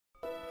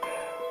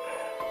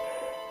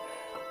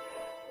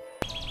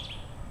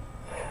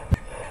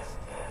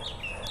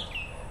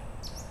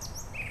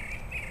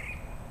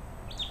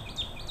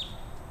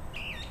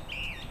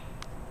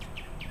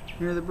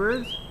Hear the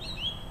birds?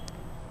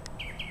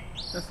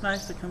 That's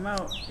nice to come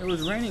out. It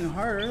was raining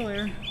hard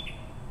earlier.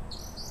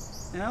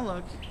 Now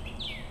look,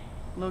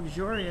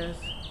 luxurious.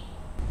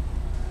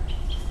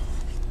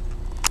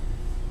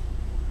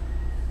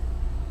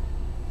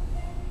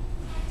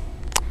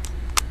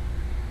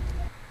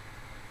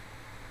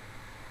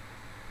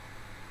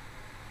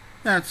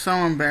 That's so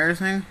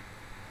embarrassing.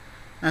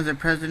 As a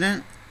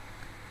president,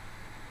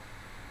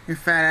 your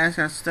fat ass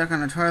got stuck on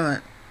the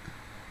toilet.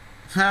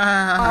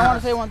 I want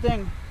to say one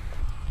thing.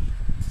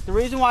 The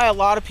reason why a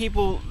lot of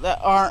people that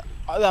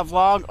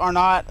vlog are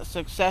not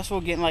successful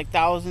getting like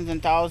thousands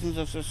and thousands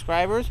of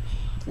subscribers,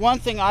 one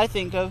thing I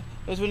think of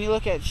is when you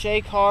look at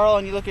Shay Carl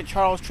and you look at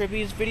Charles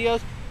Trippy's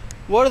videos,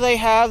 what do they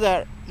have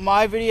that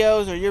my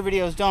videos or your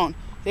videos don't?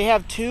 They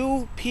have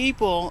two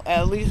people,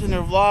 at least in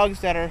their vlogs,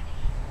 that are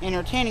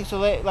entertaining. So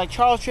like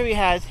Charles Trippy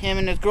has him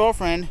and his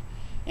girlfriend,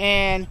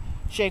 and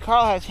Shay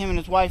Carl has him and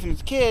his wife and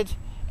his kids,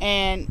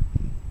 and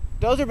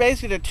those are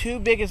basically the two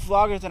biggest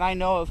vloggers that I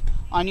know of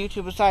on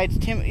YouTube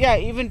besides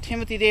even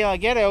Timothy De La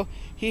Ghetto.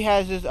 He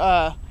has his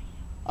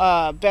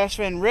best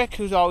friend Rick,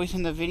 who's always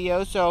in the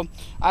videos. So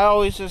I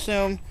always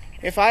assume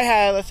if I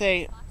had, let's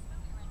say,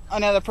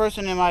 another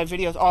person in my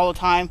videos all the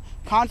time,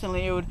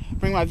 constantly, it would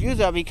bring my views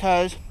up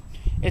because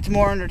it's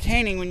more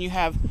entertaining when you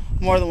have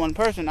more than one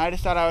person. I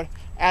just thought I would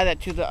add that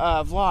to the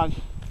vlog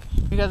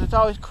because it's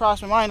always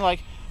crossed my mind,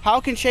 like, how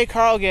can Shay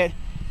Carl get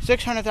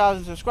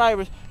 600,000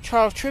 subscribers?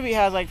 Charles Trippy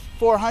has like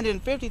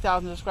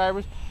 450,000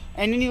 subscribers,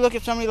 and then you look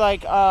at somebody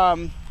like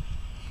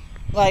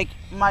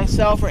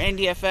myself or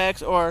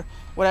NDFX or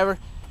whatever,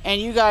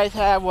 and you guys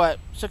have what,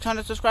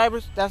 600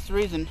 subscribers? That's the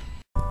reason.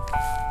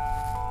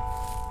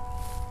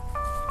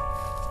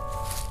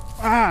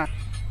 I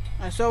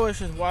so wish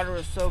this water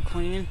was so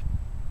clean.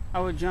 I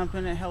would jump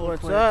in it hella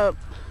quick. What's up?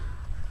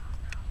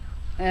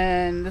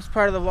 And this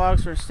part of the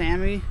vlog's for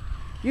Sammy.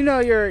 You know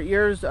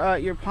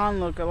your pond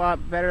look a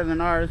lot better than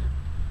ours.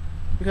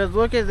 Because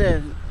look at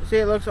this. See,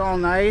 it looks all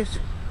nice,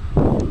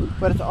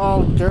 but it's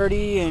all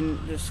dirty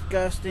and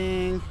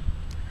disgusting,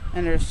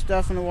 and there's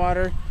stuff in the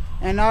water.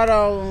 And not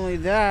only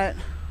that,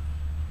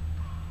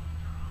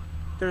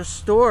 there's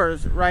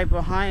stores right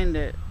behind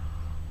it.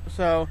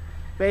 So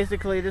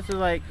basically this is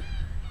like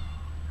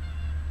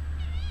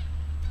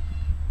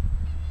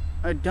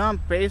a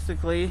dump,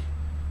 basically.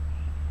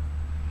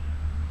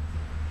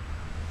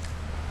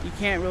 You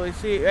can't really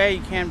see it. Hey,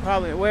 you can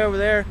probably way over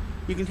there.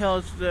 You can tell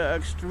it's the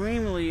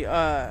extremely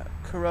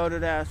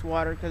corroded ass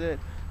water because it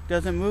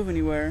doesn't move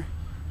anywhere.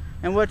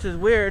 And which is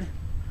weird,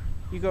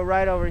 you go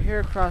right over here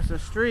across the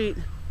street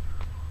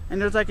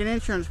and there's like an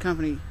insurance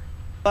company.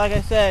 Like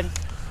I said,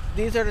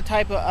 these are the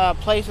type of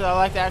places I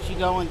like to actually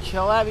go and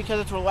chill at because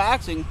it's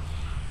relaxing.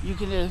 You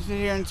can just sit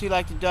here and see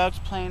like the ducks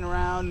playing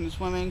around and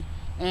swimming,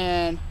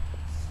 and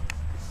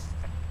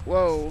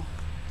whoa,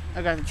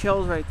 I got the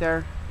chills right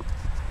there.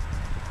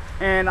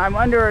 And I'm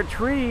under a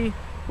tree,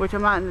 which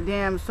I'm not in the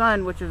damn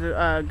sun, which is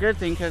a good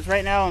thing because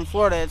right now in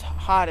Florida it's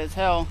hot as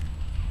hell.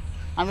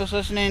 I'm just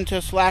listening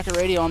to Slacker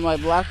radio on my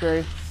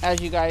BlackBerry,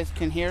 as you guys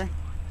can hear.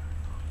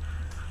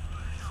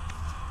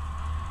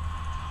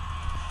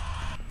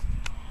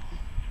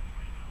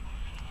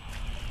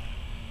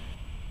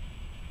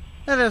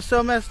 That is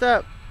so messed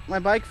up. My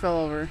bike fell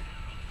over.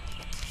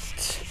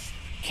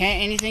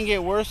 Can't anything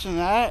get worse than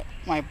that?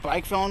 My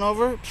bike falling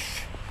over?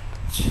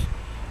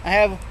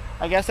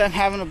 I guess I'm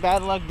having a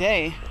bad luck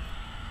day.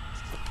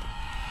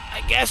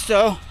 I guess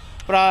so.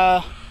 But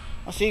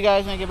I'll see you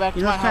guys when I get back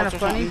to my house or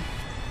something.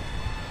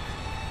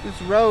 This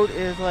road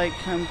is like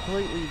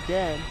completely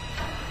dead.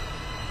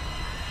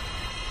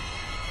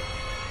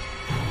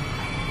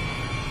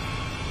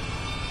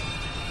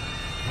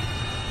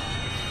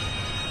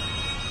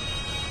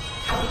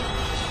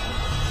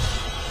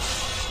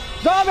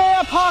 Zombie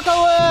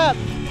apocalypse!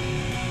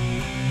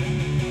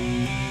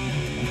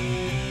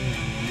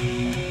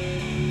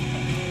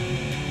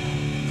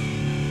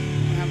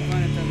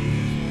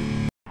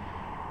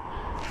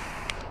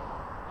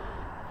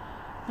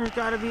 There's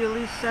gotta be at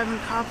least 7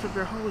 cops up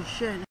there, holy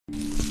shit.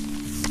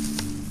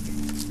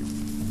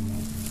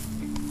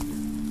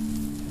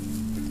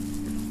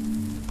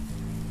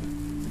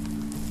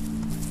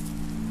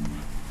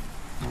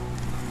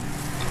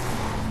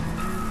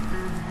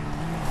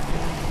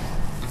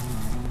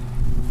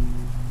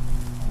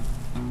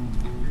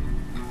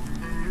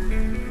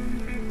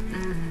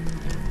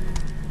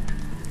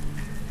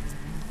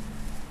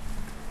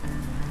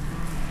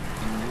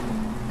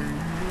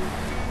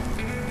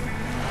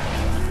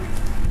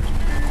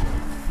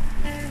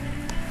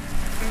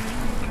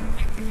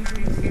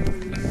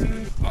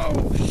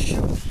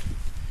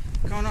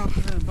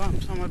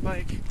 Bumps on my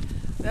bike.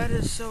 That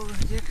is so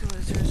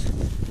ridiculous. There's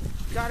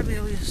gotta be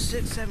at least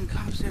 6, 7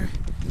 cops there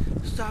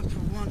stopped for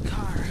one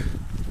car.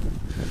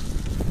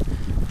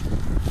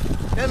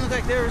 Doesn't look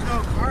like there was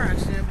no car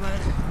accident, but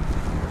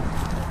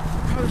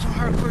probably some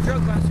hardcore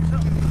drug bust or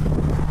something.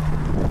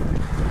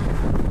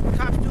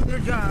 Cops doing their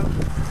job,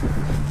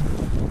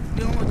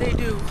 doing what they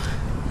do,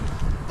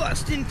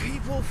 busting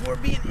people for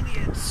being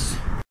idiots.